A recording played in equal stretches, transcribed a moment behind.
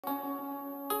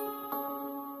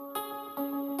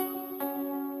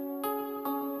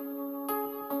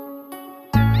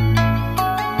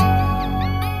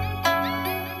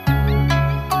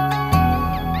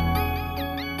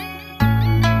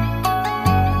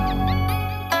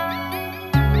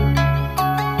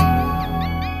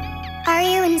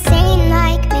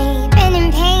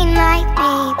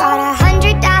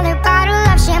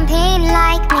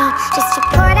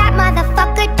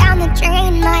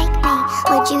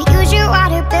you use your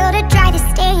water bill to dry the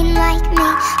stain like me?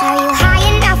 Are you high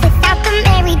enough without the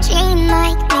Mary Jane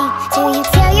like me? Do you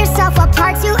tear yourself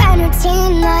apart to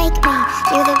entertain like me?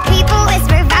 Do the people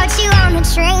whisper about you on the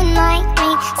train like me,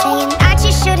 saying that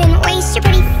you shouldn't waste your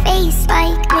pretty face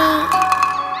like me?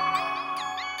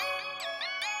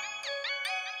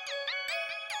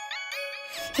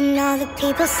 And all the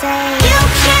people say, you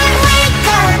can't wake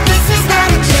up, this is not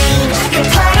a dream. You're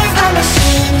part of a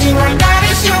machine, you are not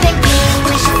a human being.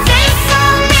 We should face so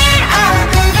made up,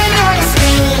 living on a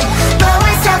screen.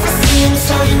 Lower self-esteem,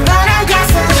 so you run on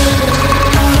gasoline.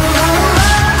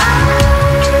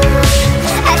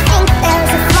 I think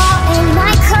there's a flaw in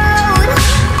my code.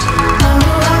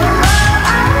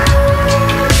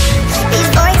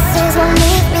 These voices won't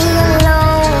leave me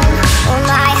alone. Oh,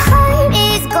 my heart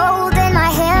is gold and my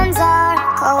hands are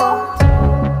cold.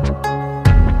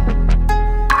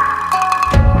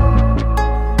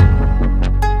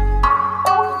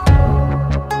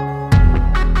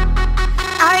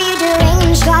 Are you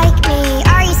deranged like me?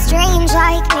 Are you strange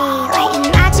like me?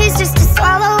 Lighting matches just to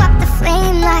swallow up the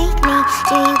flame like me?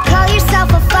 Do you call yourself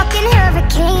a fucking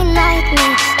hurricane like me?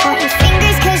 Pointing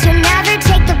fingers cause you never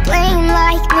take the blame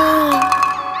like me?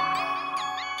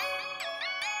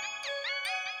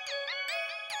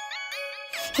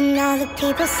 And all the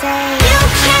people say, you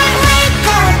can't wake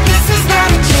up, this is not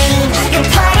a dream. You're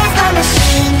part of a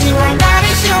machine, you are not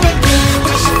a human being.